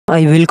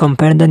I will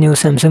compare the new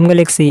Samsung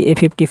Galaxy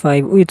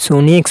A55 with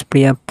Sony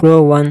Xperia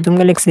Pro 1. Samsung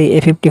Galaxy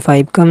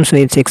A55 comes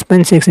with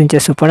 6.6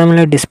 inches Super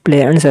AMOLED display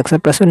and success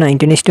ratio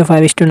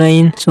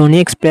 19:5:9.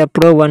 Sony Xperia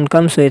Pro 1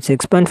 comes with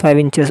 6.5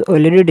 inches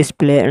OLED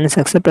display and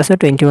success ratio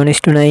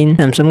 21:9.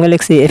 Samsung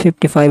Galaxy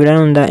A55 run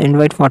on the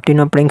Android 14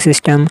 operating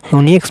system.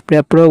 Sony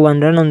Xperia Pro 1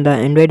 run on the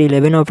Android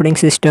 11 operating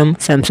system.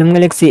 Samsung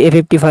Galaxy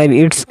A55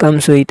 it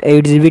comes with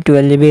 8GB,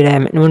 12GB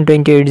RAM and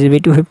 128GB,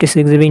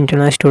 256GB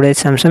internal storage.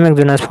 Samsung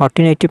Exynos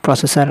 1480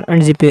 processor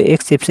and GPU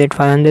X chipset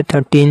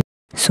 513.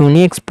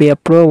 Sony Xperia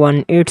Pro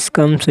 1 it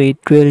comes with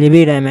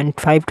 12GB RAM and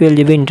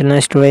 512GB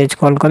internal storage.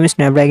 Qualcomm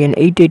Snapdragon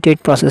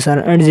 888 processor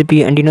and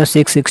GPU Adreno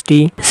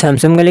 660.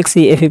 Samsung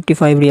Galaxy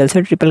A55 real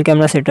set triple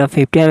camera setup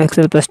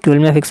 50MP plus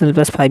 12MP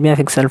plus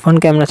 5MP.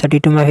 Front camera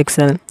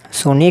 32MP.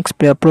 Sony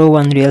Xperia Pro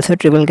 1 real set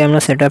triple camera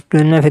setup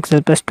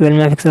 12MP plus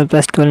 12MP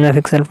plus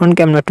 12MP. Front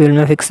camera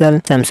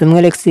 12MP. Samsung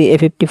Galaxy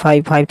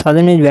A55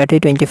 5000 mAh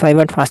battery,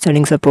 25W fast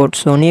charging support.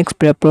 Sony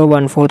Xperia Pro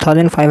 1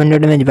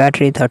 4500 mAh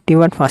battery,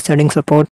 30W fast charging support.